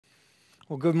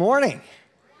Well, good morning.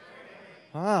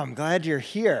 I'm glad you're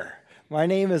here. My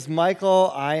name is Michael.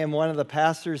 I am one of the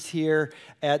pastors here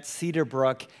at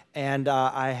Cedarbrook, and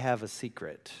I have a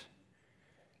secret.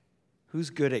 Who's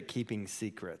good at keeping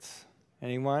secrets?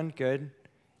 Anyone? Good?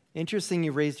 Interesting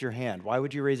you raised your hand. Why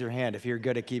would you raise your hand if you're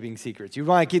good at keeping secrets? You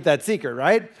want to keep that secret,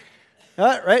 right?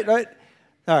 Right.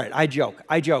 All right, I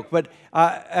joke. But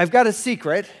I've got a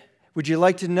secret. Would you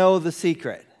like to know the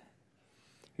secret?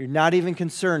 You're not even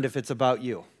concerned if it's about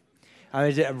you.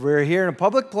 We're here in a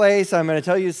public place. I'm going to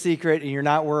tell you a secret, and you're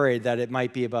not worried that it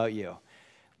might be about you.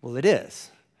 Well, it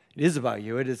is. It is about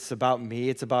you. It's about me.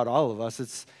 It's about all of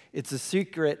us. It's a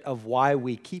secret of why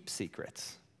we keep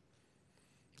secrets.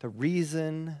 The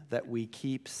reason that we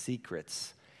keep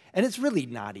secrets. And it's really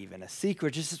not even a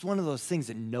secret. It's just one of those things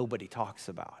that nobody talks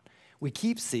about. We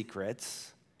keep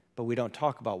secrets, but we don't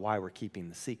talk about why we're keeping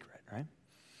the secret, right?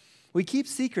 We keep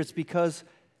secrets because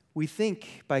we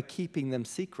think by keeping them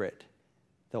secret,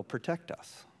 they'll protect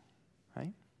us,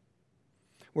 right?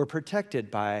 We're protected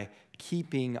by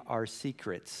keeping our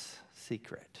secrets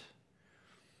secret.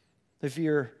 If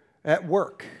you're at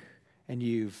work and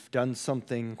you've done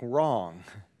something wrong,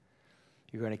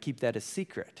 you're going to keep that a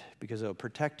secret because it'll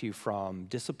protect you from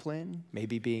discipline,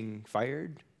 maybe being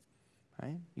fired,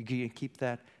 right? You can keep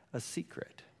that a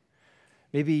secret.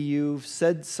 Maybe you've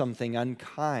said something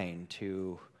unkind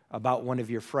about one of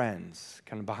your friends,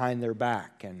 kind of behind their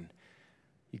back, and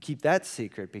you keep that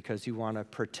secret because you want to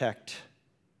protect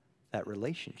that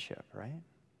relationship, right?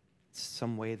 It's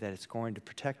some way that it's going to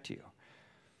protect you.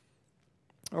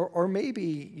 Or maybe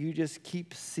you just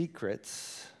keep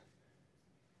secrets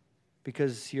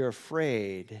because you're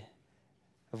afraid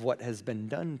of what has been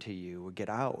done to you will get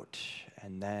out,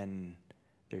 and then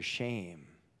there's shame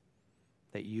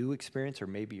that you experience, or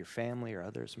maybe your family or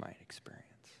others might experience.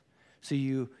 So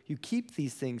you keep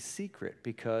these things secret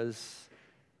because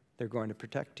they're going to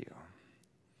protect you.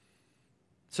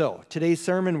 So today's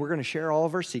sermon, we're going to share all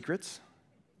of our secrets.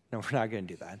 No, we're not going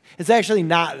to do that. It's actually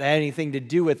not anything to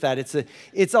do with that.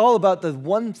 It's all about the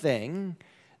one thing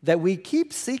that we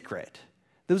keep secret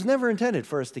that was never intended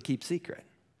for us to keep secret.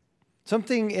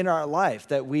 Something in our life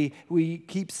that we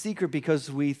keep secret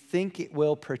because we think it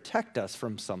will protect us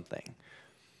from something.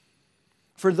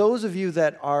 For those of you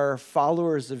that are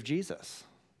followers of Jesus,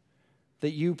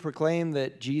 that you proclaim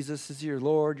that Jesus is your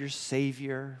Lord, your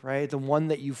Savior, right? The one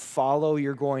that you follow,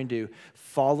 you're going to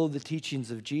follow the teachings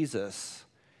of Jesus.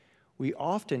 We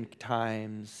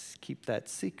oftentimes keep that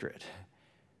secret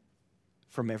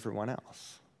from everyone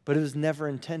else. But it was never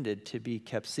intended to be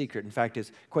kept secret. In fact,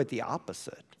 it's quite the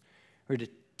opposite. We're to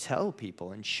tell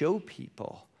people and show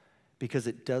people because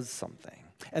it does something.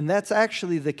 And that's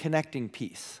actually the connecting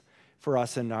piece for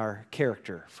us in our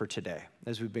character for today,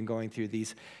 as we've been going through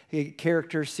these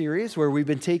character series where we've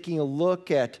been taking a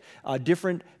look at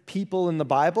different people in the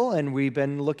Bible, and we've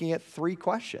been looking at three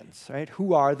questions, right?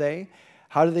 Who are they?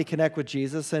 How do they connect with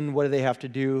Jesus? And what do they have to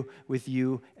do with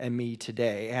you and me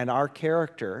today? And our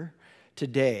character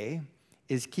today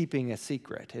is keeping a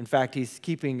secret. In fact, he's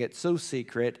keeping it so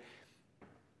secret,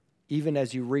 even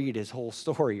as you read his whole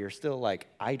story, you're still like,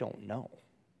 I don't know.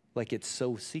 Like, it's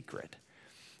so secret.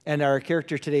 And our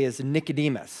character today is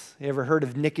Nicodemus. You ever heard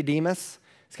of Nicodemus?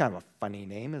 It's kind of a funny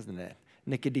name, isn't it?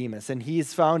 Nicodemus. And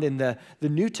he's found in the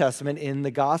New Testament in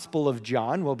the Gospel of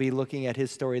John. We'll be looking at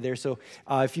his story there. So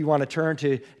if you want to turn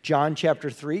to John chapter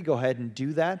 3, go ahead and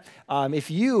do that. If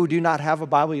you do not have a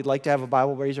Bible, you'd like to have a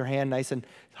Bible, raise your hand nice and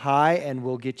high, and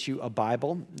we'll get you a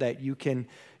Bible that you can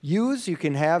use, you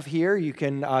can have here. You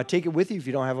can take it with you if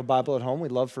you don't have a Bible at home.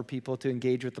 We'd love for people to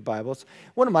engage with the Bible. It's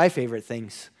one of my favorite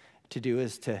things to do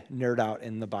is to nerd out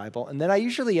in the Bible. And then I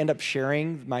usually end up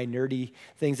sharing my nerdy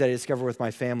things that I discover with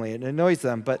my family. It annoys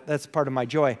them, but that's part of my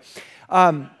joy.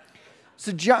 In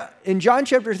John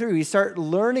chapter 3, we start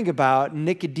learning about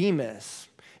Nicodemus.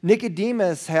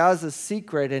 Nicodemus has a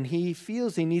secret, and he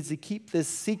feels he needs to keep this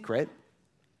secret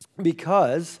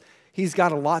because he's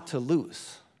got a lot to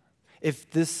lose.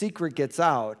 If this secret gets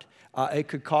out, it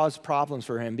could cause problems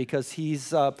for him because he's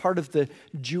part of the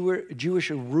Jewish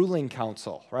ruling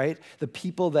council, right? The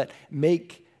people that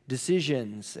make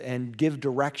decisions and give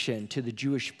direction to the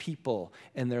Jewish people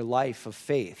in their life of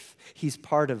faith. He's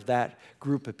part of that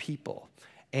group of people.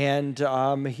 And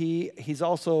he's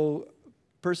also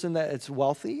a person that is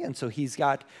wealthy, and so he's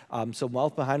got some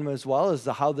wealth behind him as well as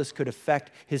how this could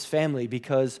affect his family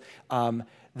because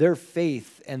their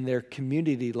faith and their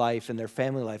community life and their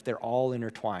family life, they're all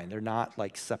intertwined. They're not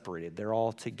like separated. They're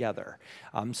all together.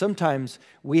 Sometimes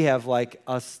we have like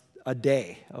a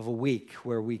day of a week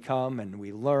where we come and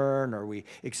we learn or we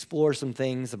explore some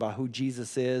things about who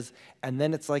Jesus is, and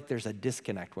then it's like there's a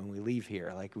disconnect when we leave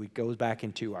here. Like we go back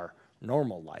into our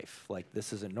normal life. Like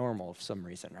this isn't normal for some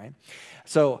reason, right?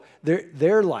 So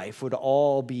their life would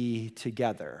all be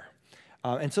together.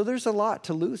 And so there's a lot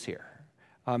to lose here.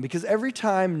 Because every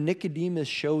time Nicodemus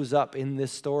shows up in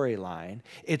this storyline,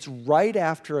 it's right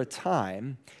after a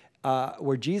time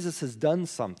where Jesus has done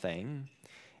something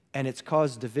and it's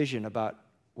caused division about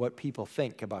what people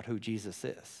think about who Jesus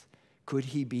is. Could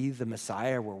he be the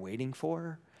Messiah we're waiting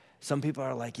for? Some people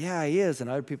are like, yeah, he is. And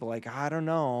other people are like, I don't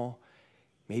know.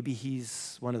 Maybe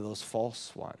he's one of those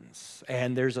false ones.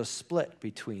 And there's a split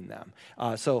between them.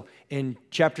 So in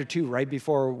chapter 2, right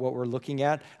before what we're looking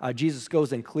at, Jesus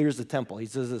goes and clears the temple. He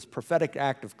does this prophetic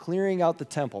act of clearing out the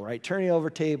temple, right? Turning over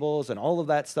tables and all of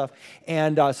that stuff.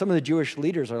 And some of the Jewish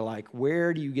leaders are like,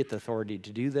 where do you get the authority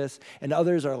to do this? And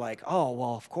others are like, oh,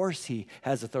 well, of course he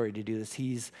has authority to do this.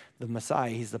 He's the Messiah.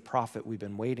 He's the prophet we've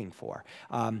been waiting for.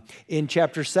 In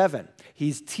chapter 7,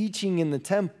 he's teaching in the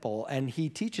temple, and he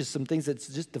teaches some things that's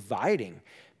just dividing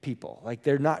people. Like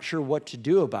they're not sure what to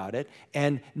do about it.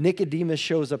 And Nicodemus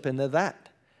shows up into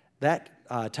that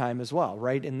time as well,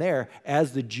 right in there,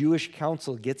 as the Jewish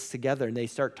council gets together and they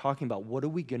start talking about what are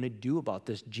we going to do about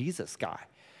this Jesus guy.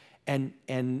 And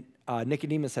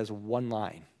Nicodemus has one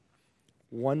line,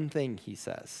 one thing he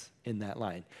says in that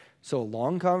line. So a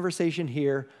long conversation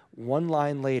here, one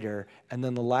line later, and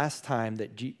then the last time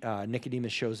that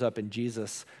Nicodemus shows up in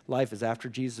Jesus' life is after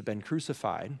Jesus has been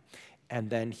crucified, and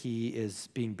then he is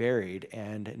being buried,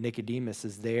 and Nicodemus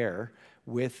is there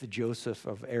with Joseph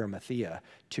of Arimathea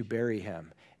to bury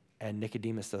him, and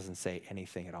Nicodemus doesn't say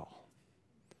anything at all.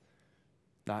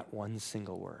 Not one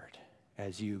single word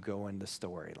as you go in the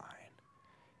storyline.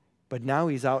 But now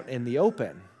he's out in the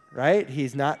open, right?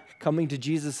 He's not coming to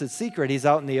Jesus in secret. He's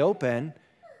out in the open.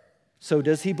 So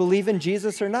does he believe in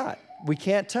Jesus or not? We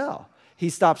can't tell. He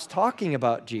stops talking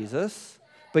about Jesus,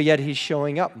 but yet he's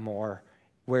showing up more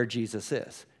where Jesus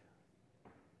is.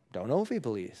 Don't know if he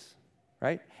believes,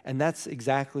 right? And that's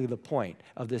exactly the point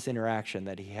of this interaction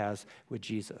that he has with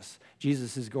Jesus.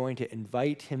 Jesus is going to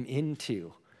invite him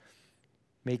into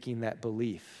making that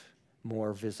belief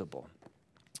more visible.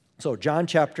 So John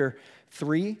chapter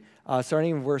 3,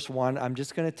 starting in verse 1, I'm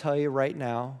just going to tell you right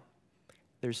now,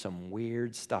 there's some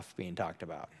weird stuff being talked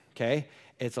about, okay?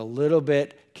 It's a little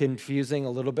bit confusing, a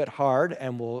little bit hard,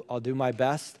 and I'll do my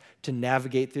best to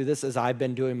navigate through this as I've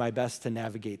been doing my best to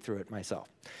navigate through it myself.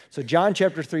 So John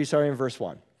chapter 3, starting in verse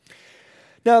 1.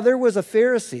 Now there was a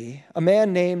Pharisee, a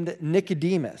man named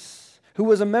Nicodemus, who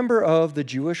was a member of the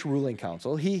Jewish ruling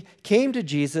council. He came to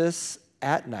Jesus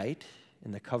at night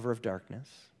in the cover of darkness.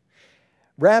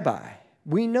 Rabbi,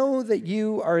 we know that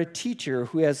you are a teacher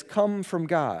who has come from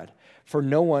God, for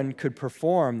no one could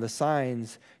perform the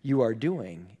signs you are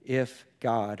doing if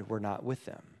God were not with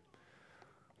them.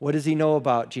 What does he know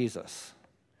about Jesus?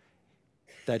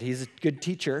 That he's a good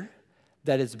teacher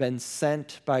that has been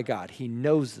sent by God. He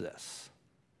knows this.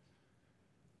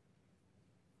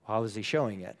 How is he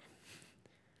showing it?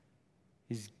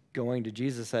 He's going to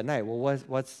Jesus at night. Well,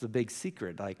 what's the big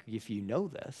secret? Like, if you know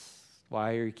this,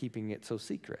 why are you keeping it so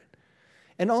secret?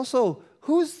 And also,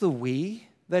 who's the we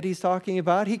that he's talking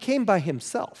about? He came by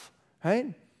himself,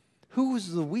 right? Who's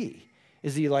the we?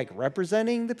 Is he like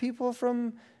representing the people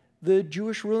from the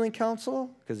Jewish ruling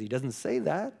council? Because he doesn't say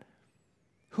that.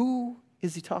 Who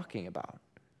is he talking about,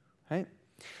 right?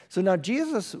 So now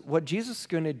what Jesus is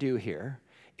going to do here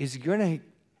is going to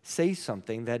say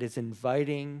something that is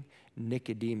inviting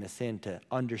Nicodemus into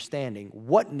understanding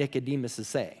what Nicodemus is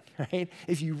saying, right?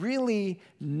 If you really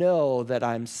know that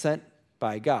I'm sent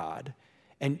by God,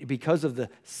 and because of the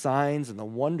signs and the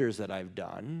wonders that I've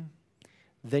done,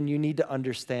 then you need to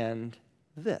understand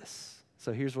this.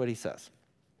 So here's what he says.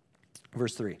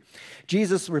 Verse 3.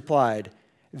 Jesus replied,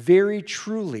 "Very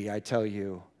truly, I tell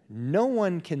you, no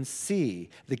one can see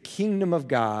the kingdom of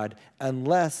God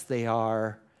unless they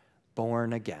are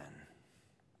born again."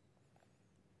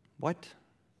 What?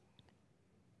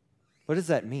 What does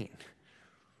that mean?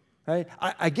 Right?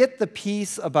 I get the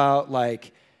piece about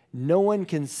like no one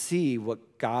can see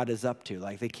what God is up to.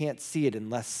 Like they can't see it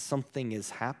unless something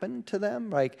has happened to them.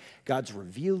 Like God's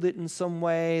revealed it in some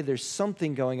way. There's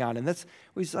something going on. And that's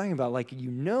what he's talking about. Like, you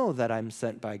know that I'm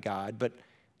sent by God, but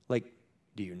like,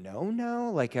 do you know now?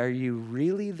 Like, are you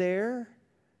really there?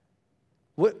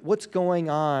 What's going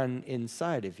on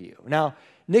inside of you? Now,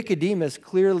 Nicodemus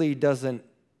clearly doesn't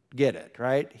get it,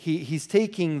 right? He's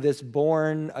taking this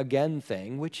born again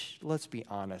thing, which, let's be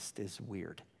honest, is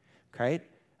weird, right?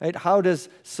 Right? How does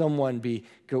someone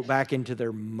go back into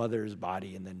their mother's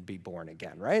body and then be born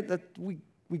again, right?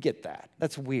 We get that.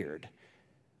 That's weird.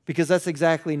 Because that's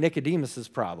exactly Nicodemus'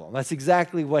 problem. That's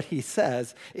exactly what he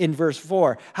says in verse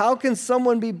 4. How can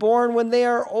someone be born when they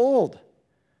are old?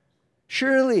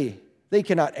 Surely they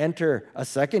cannot enter a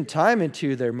second time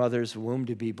into their mother's womb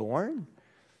to be born.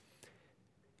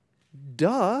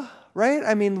 Duh, right?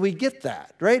 I mean, we get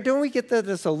that, right? Don't we get that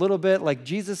just a little bit? Like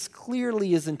Jesus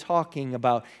clearly isn't talking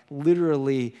about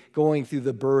literally going through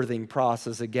the birthing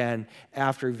process again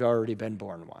after you've already been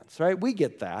born once, right? We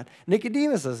get that.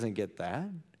 Nicodemus doesn't get that.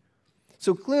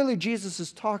 So clearly Jesus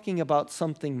is talking about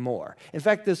something more. In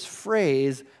fact, this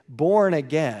phrase, born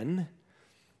again,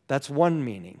 that's one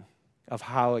meaning of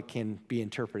how it can be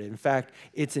interpreted. In fact,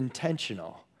 it's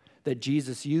intentional that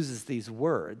Jesus uses these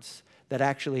words that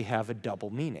actually have a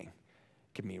double meaning.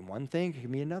 It can mean one thing, it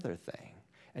can mean another thing.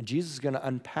 And Jesus is going to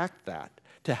unpack that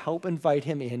to help invite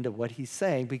him into what he's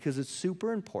saying, because it's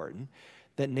super important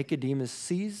that Nicodemus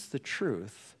sees the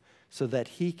truth so that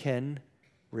he can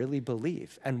really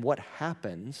believe. And what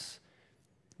happens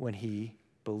when he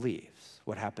believes?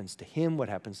 What happens to him? What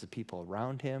happens to people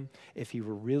around him if he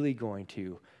were really going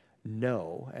to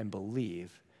know and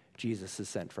believe Jesus is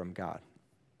sent from God?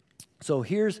 So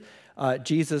here's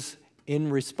Jesus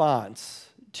in response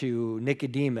to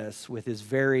Nicodemus with his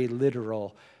very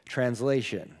literal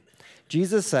translation.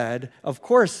 Jesus said, "Of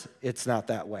course it's not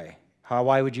that way.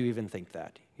 Why would you even think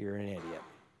that? You're an idiot."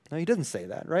 No, he doesn't say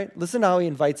that, right? Listen how he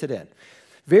invites it in.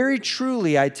 "Very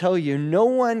truly, I tell you, no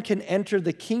one can enter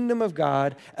the kingdom of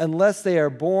God unless they are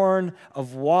born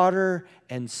of water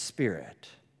and spirit.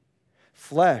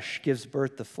 Flesh gives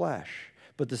birth to flesh,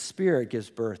 but the Spirit gives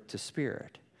birth to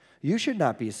spirit. You should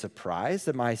not be surprised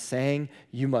at my saying,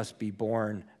 'You must be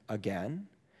born again.'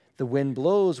 The wind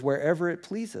blows wherever it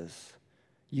pleases.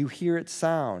 You hear its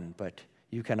sound, but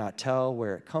you cannot tell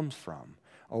where it comes from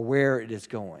or where it is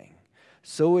going.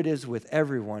 So it is with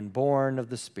everyone born of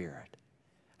the Spirit."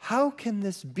 How can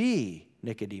this be?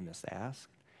 Nicodemus asked.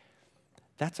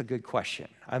 That's a good question.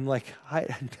 I'm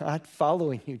not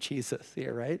following you, Jesus,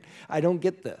 here, right? I don't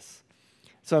get this.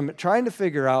 So I'm trying to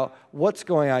figure out what's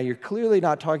going on. You're clearly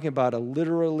not talking about a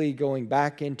literally going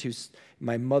back into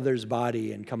my mother's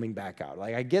body and coming back out.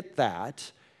 Like, I get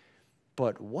that,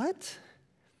 but what?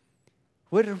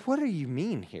 What do you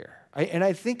mean here? And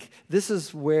I think this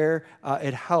is where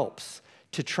it helps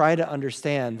to try to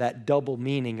understand that double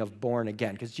meaning of born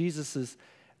again, because Jesus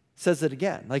says it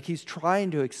again. Like, he's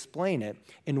trying to explain it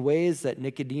in ways that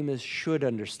Nicodemus should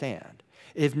understand.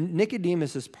 If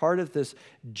Nicodemus is part of this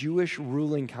Jewish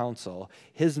ruling council,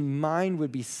 his mind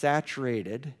would be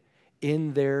saturated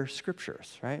in their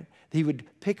scriptures, right? He would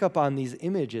pick up on these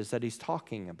images that he's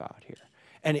talking about here.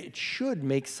 And it should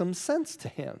make some sense to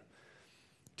him.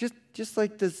 Just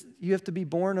like this, you have to be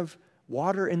born of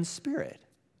water and spirit.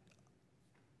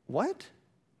 What?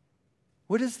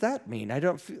 What does that mean?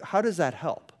 How does that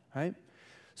help, right?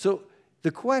 So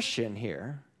the question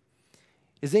here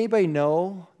is, anybody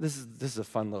know, this is a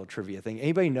fun little trivia thing.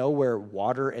 Anybody know where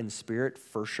water and spirit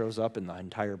first shows up in the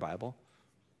entire Bible?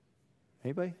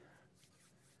 Anybody?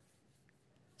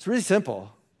 It's really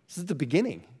simple. This is the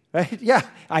beginning, right? Yeah,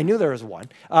 I knew there was one.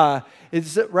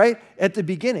 It's right at the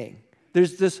beginning.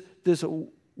 There's this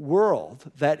world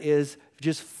that is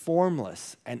just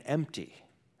formless and empty,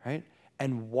 right?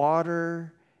 And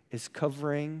water is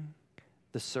covering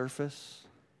the surface,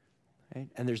 right?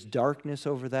 And there's darkness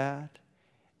over that.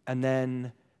 And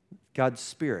then God's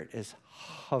Spirit is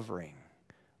hovering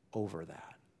over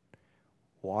that.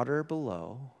 Water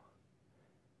below,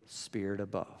 Spirit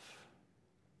above.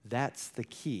 That's the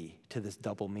key to this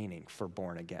double meaning for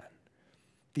born again.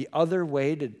 The other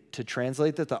way to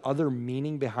translate that, the other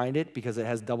meaning behind it, because it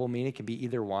has double meaning, can be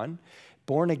either one: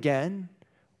 born again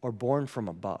or born from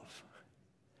above.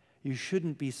 You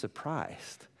shouldn't be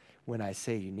surprised when I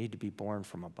say you need to be born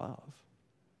from above,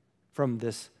 from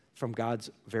God's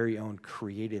very own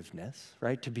creativeness,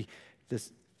 right? To be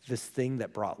this thing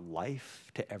that brought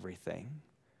life to everything.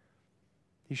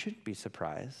 You shouldn't be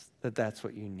surprised that that's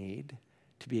what you need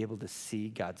to be able to see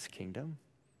God's kingdom,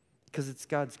 because it's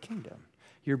God's kingdom.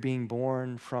 You're being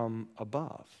born from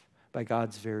above by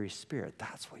God's very Spirit.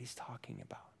 That's what he's talking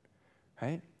about,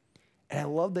 right? And I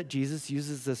love that Jesus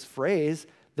uses this phrase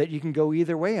that you can go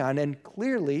either way on, and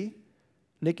clearly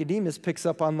Nicodemus picks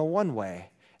up on the one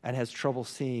way and has trouble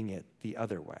seeing it the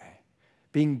other way.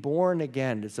 Being born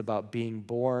again is about being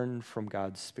born from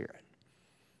God's Spirit,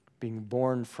 being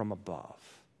born from above.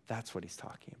 That's what he's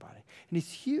talking about. And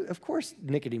he's huge. Of course,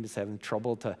 Nicodemus is having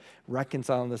trouble to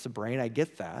reconcile in his brain. I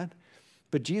get that.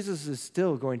 But Jesus is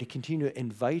still going to continue to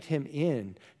invite him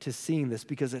in to seeing this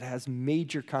because it has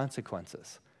major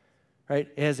consequences, right?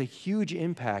 It has a huge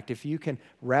impact if you can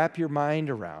wrap your mind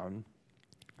around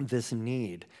this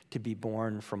need to be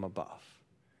born from above.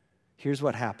 Here's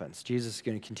what happens. Jesus is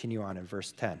going to continue on in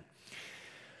verse 10.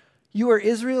 You are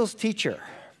Israel's teacher,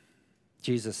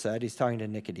 Jesus said. He's talking to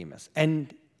Nicodemus.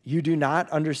 And you do not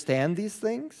understand these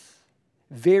things?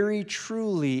 Very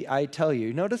truly, I tell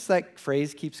you. Notice that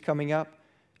phrase keeps coming up.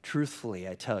 Truthfully,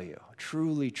 I tell you.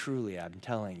 Truly, truly, I'm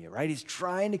telling you, right? He's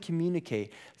trying to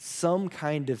communicate some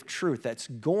kind of truth that's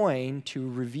going to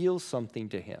reveal something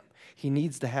to him. He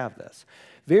needs to have this.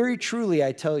 Very truly,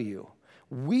 I tell you,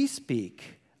 we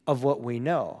speak of what we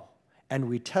know, and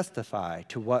we testify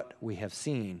to what we have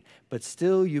seen, but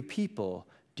still you people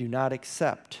do not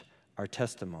accept our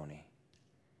testimony.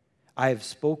 I have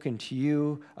spoken to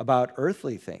you about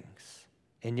earthly things,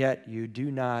 and yet you do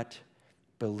not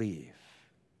believe.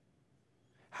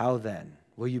 How then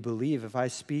will you believe if I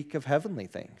speak of heavenly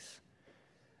things?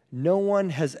 No one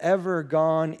has ever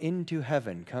gone into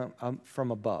heaven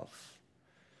from above,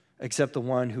 except the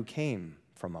one who came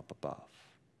from up above,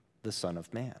 the Son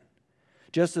of Man.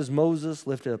 Just as Moses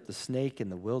lifted up the snake in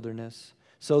the wilderness,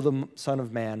 so the Son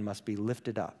of Man must be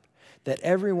lifted up, that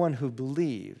everyone who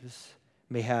believes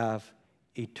may have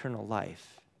eternal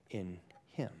life in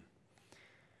him.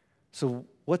 So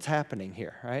what's happening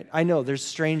here, right? I know there's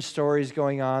strange stories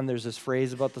going on. There's this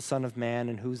phrase about the Son of Man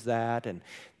and who's that, and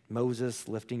Moses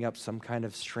lifting up some kind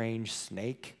of strange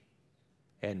snake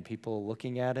and people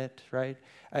looking at it, right?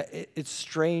 It's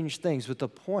strange things, but the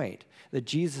point that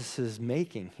Jesus is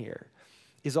making here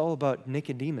is all about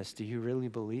Nicodemus. Do you really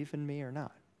believe in me or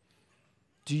not?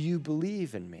 Do you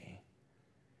believe in me?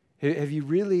 Have you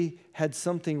really had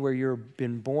something where you've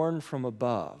been born from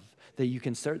above, that you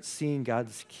can start seeing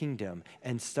God's kingdom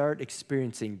and start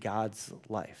experiencing God's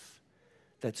life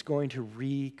that's going to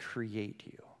recreate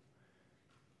you?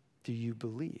 Do you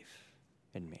believe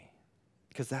in me?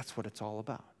 Because that's what it's all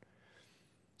about.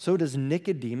 So does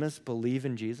Nicodemus believe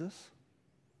in Jesus?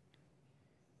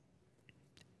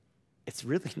 It's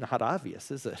really not obvious,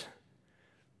 is it?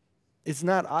 It's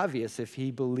not obvious if he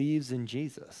believes in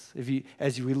Jesus.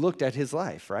 As we looked at his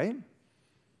life, right?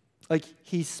 Like,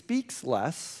 he speaks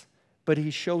less, but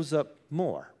he shows up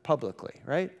more publicly,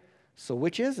 right? So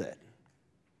which is it?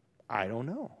 I don't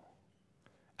know.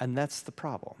 And that's the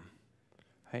problem,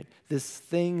 right? This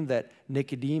thing that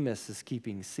Nicodemus is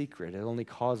keeping secret, it only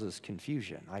causes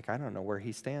confusion. Like, I don't know where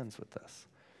he stands with this.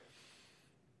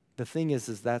 The thing is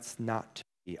that's not to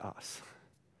be us.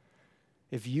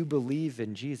 If you believe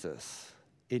in Jesus,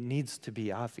 it needs to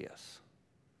be obvious.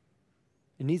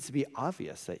 It needs to be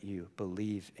obvious that you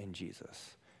believe in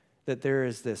Jesus, that there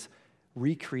is this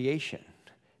recreation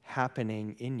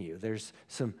happening in you. There's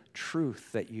some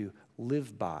truth that you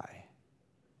live by.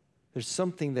 There's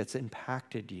something that's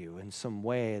impacted you in some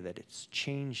way, that it's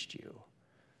changed you.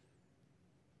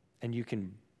 And you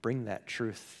can bring that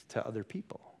truth to other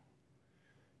people.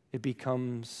 It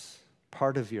becomes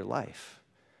part of your life,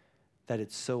 that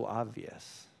it's so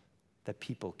obvious that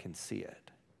people can see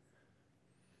it.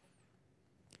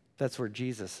 That's where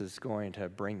Jesus is going to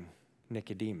bring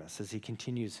Nicodemus as he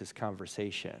continues his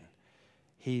conversation.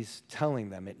 He's telling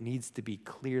them it needs to be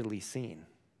clearly seen.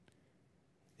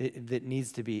 It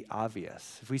needs to be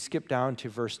obvious. If we skip down to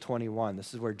verse 21,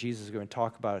 this is where Jesus is going to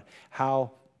talk about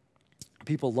how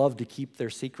people love to keep their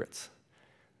secrets.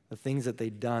 The things that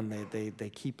they've done, they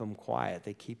keep them quiet.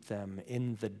 They keep them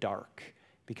in the dark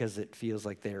because it feels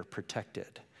like they're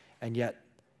protected. And yet,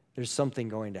 there's something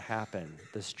going to happen,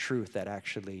 this truth that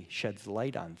actually sheds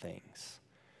light on things.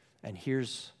 And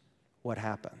here's what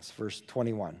happens, verse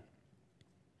 21.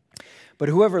 But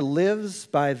whoever lives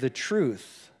by the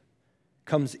truth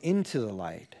comes into the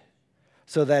light,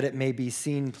 so that it may be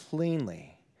seen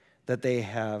plainly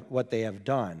that what they have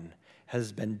done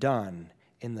has been done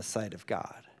in the sight of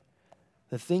God.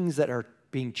 The things that are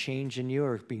being changed in you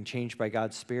are being changed by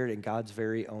God's Spirit in God's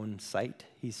very own sight.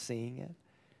 He's seeing it.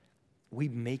 We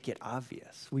make it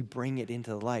obvious. We bring it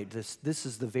into the light. This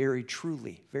is the very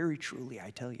truly,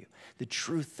 I tell you, the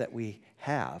truth that we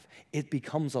have. It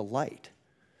becomes a light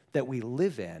that we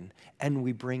live in and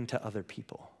we bring to other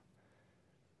people.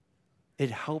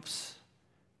 It helps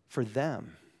for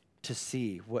them to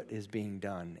see what is being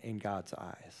done in God's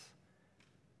eyes.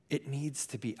 It needs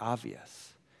to be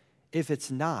obvious. If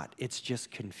it's not, it's just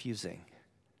confusing,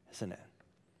 isn't it?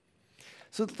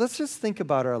 So let's just think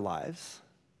about our lives.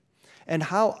 And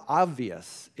how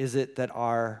obvious is it that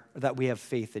we have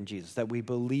faith in Jesus, that we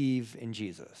believe in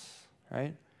Jesus,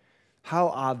 right? How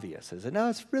obvious is it? Now,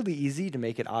 it's really easy to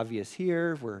make it obvious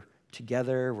here. We're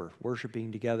together, we're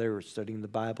worshiping together, we're studying the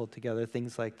Bible together,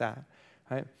 things like that,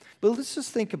 right? But let's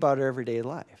just think about our everyday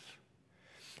life.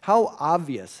 How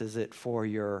obvious is it for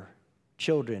your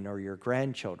children or your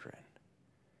grandchildren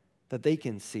that they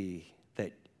can see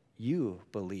that you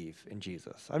believe in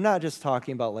Jesus? I'm not just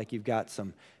talking about like you've got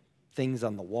some things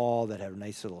on the wall that have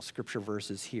nice little scripture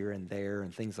verses here and there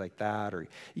and things like that, or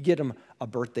you get them a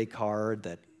birthday card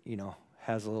that,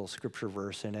 has a little scripture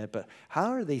verse in it, but how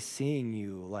are they seeing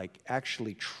you like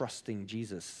actually trusting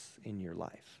Jesus in your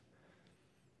life?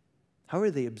 How are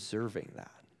they observing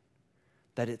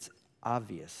that it's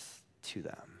obvious to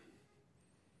them?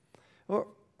 Or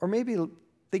maybe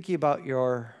thinking about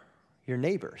your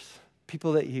neighbors,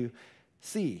 people that you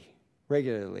see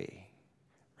regularly,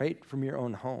 right, from your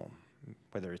own home,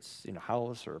 whether it's in a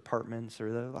house or apartments,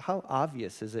 or how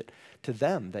obvious is it to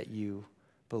them that you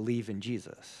believe in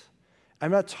Jesus? I'm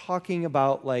not talking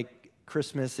about like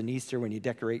Christmas and Easter when you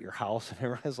decorate your house and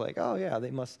everyone's like, oh yeah,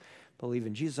 they must believe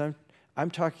in Jesus.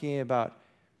 I'm talking about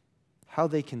how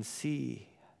they can see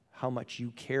how much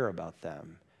you care about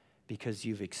them because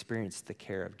you've experienced the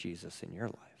care of Jesus in your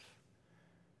life.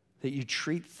 That you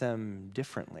treat them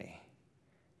differently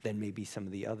than maybe some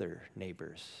of the other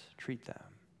neighbors treat them.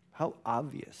 How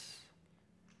obvious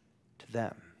to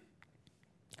them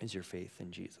is your faith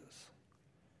in Jesus?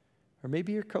 Or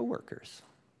maybe your coworkers,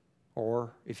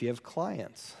 or if you have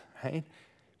clients, right?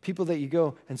 People that you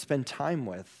go and spend time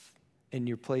with in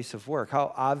your place of work.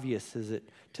 How obvious is it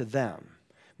to them?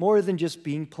 More than just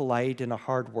being polite and a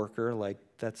hard worker, like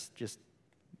that's just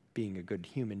being a good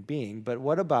human being, but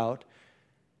what about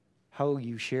how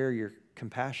you share your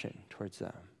compassion towards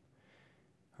them,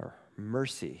 or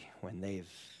mercy when they've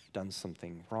done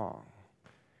something wrong,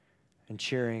 and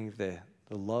sharing the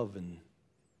love and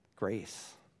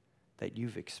grace that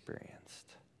you've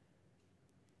experienced,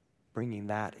 bringing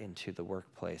that into the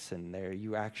workplace, and there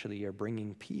you actually are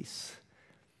bringing peace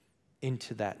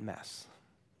into that mess.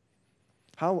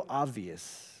 How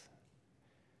obvious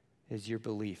is your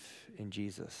belief in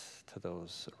Jesus to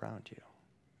those around you?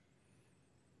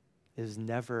 It is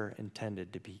never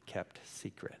intended to be kept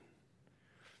secret.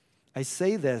 I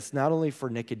say this not only for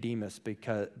Nicodemus,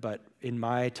 but in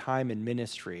my time in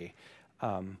ministry,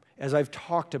 as I've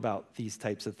talked about these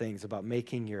types of things, about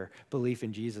making your belief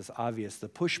in Jesus obvious, the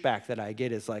pushback that I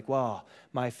get is like, well,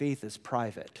 my faith is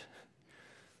private.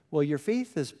 Well, your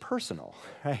faith is personal,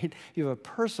 right? You have a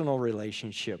personal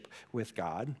relationship with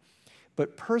God,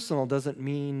 but personal doesn't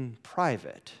mean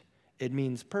private. It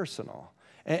means personal.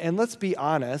 And let's be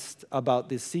honest about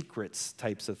the secrets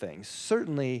types of things.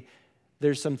 Certainly,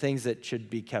 there's some things that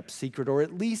should be kept secret or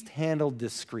at least handled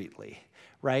discreetly,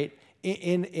 right?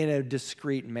 In a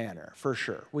discreet manner, for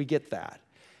sure. We get that.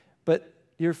 But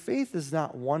your faith is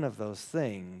not one of those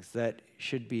things that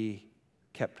should be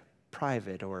kept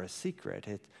private or a secret.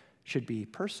 It should be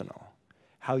personal.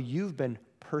 How you've been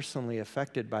personally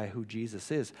affected by who Jesus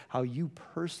is, how you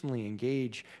personally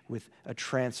engage with a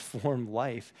transformed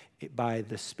life by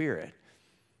the Spirit,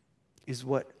 is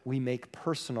what we make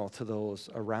personal to those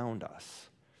around us.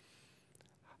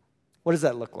 What does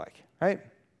that look like, right?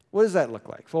 What does that look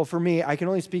like? Well, for me, I can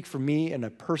only speak for me in a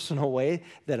personal way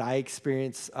that I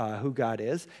experience who God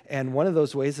is. And one of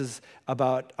those ways is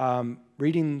about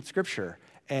reading Scripture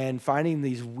and finding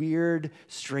these weird,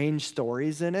 strange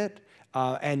stories in it,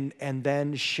 and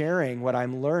then sharing what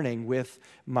I'm learning with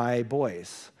my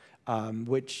boys,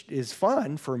 which is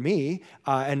fun for me.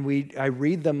 And I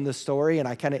read them the story, and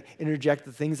I kind of interject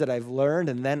the things that I've learned,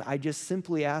 and then I just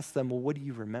simply ask them, well, what do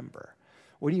you remember?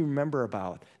 What do you remember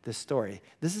about this story?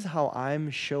 This is how I'm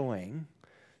showing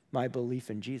my belief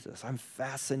in Jesus. I'm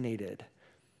fascinated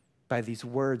by these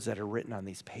words that are written on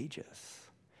these pages,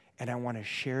 and I want to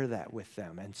share that with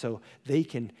them, and so they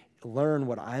can learn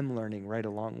what I'm learning right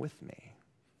along with me.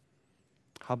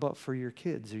 How about for your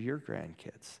kids or your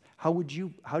grandkids? How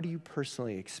do you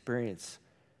personally experience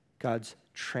God's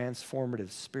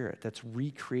transformative Spirit that's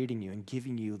recreating you and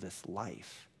giving you this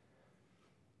life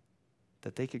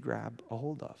that they could grab a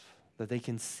hold of, that they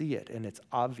can see it and it's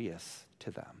obvious to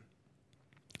them?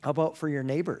 How about for your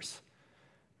neighbors?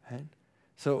 Right?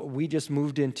 So we just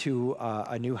moved into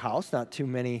a new house not too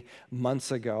many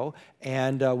months ago,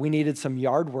 and we needed some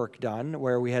yard work done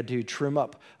where we had to trim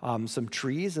up some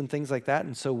trees and things like that.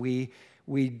 And so we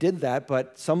did that,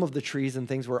 but some of the trees and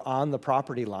things were on the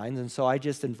property lines, and so I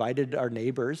just invited our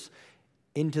neighbors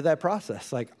into that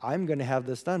process. Like, I'm going to have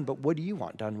this done, but what do you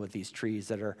want done with these trees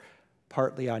that are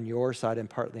partly on your side and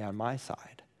partly on my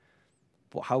side?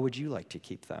 Well, how would you like to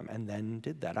keep them? And then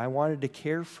did that. I wanted to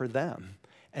care for them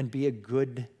and be a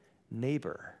good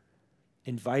neighbor,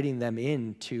 inviting them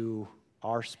into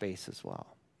our space as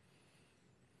well.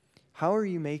 How are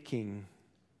you making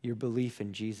your belief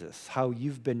in Jesus, how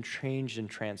you've been changed and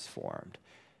transformed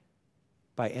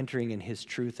by entering in his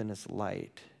truth and his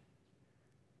light,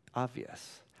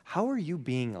 obvious? How are you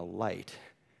being a light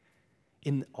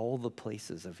in all the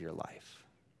places of your life,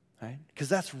 right? Because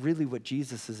that's really what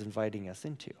Jesus is inviting us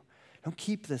into. Don't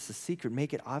keep this a secret.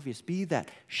 Make it obvious. Be that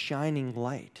shining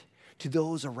light to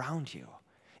those around you.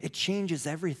 It changes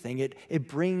everything. It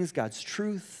brings God's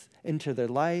truth into their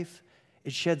life.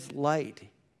 It sheds light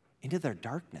into their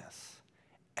darkness.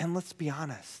 And let's be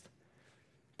honest,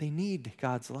 they need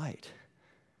God's light.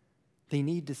 They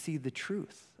need to see the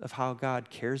truth of how God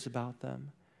cares about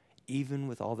them, even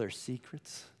with all their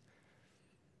secrets.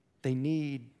 They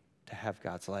need to have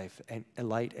God's life and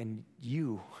light, and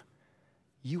you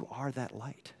are that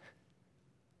light.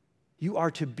 You are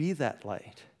to be that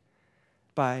light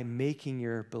by making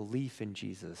your belief in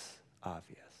Jesus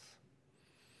obvious.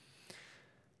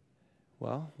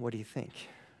 Well, what do you think?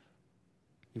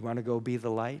 You want to go be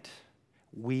the light?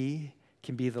 We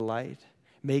can be the light,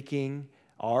 making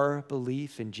our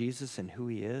belief in Jesus and who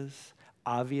he is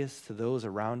obvious to those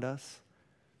around us.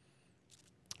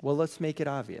 Well, let's make it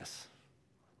obvious.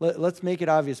 Let's make it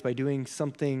obvious by doing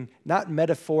something not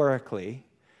metaphorically,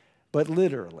 but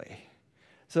literally.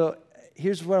 So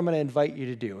here's what I'm going to invite you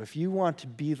to do. If you want to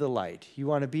be the light, you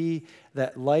want to be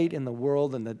that light in the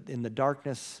world and in the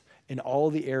darkness in all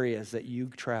the areas that you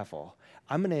travel,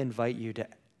 I'm going to invite you to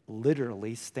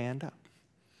literally stand up.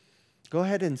 Go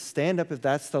ahead and stand up if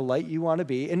that's the light you want to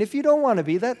be. And if you don't want to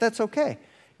be that, that's okay.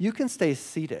 You can stay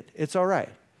seated. It's all right.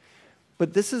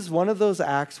 But this is one of those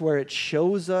acts where it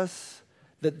shows us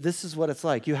that this is what it's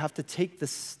like. You have to take the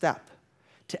step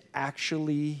to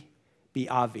actually be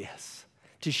obvious,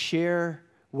 to share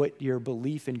what your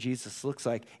belief in Jesus looks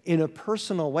like in a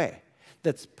personal way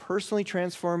that's personally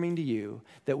transforming to you,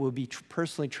 that will be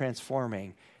personally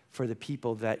transforming for the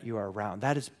people that you are around.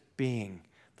 That is being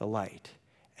the light.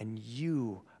 And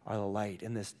you are the light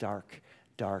in this dark,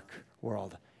 dark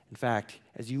world. In fact,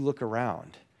 as you look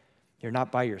around, you're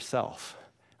not by yourself,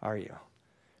 are you?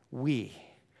 We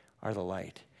are the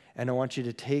light. And I want you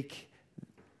to take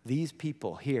these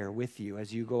people here with you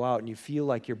as you go out and you feel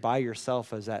like you're by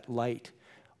yourself as that light,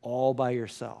 all by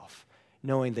yourself,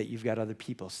 knowing that you've got other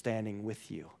people standing with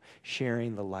you,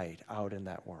 sharing the light out in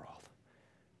that world.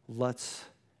 Let's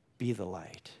be the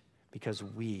light because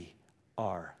we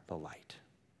are the light.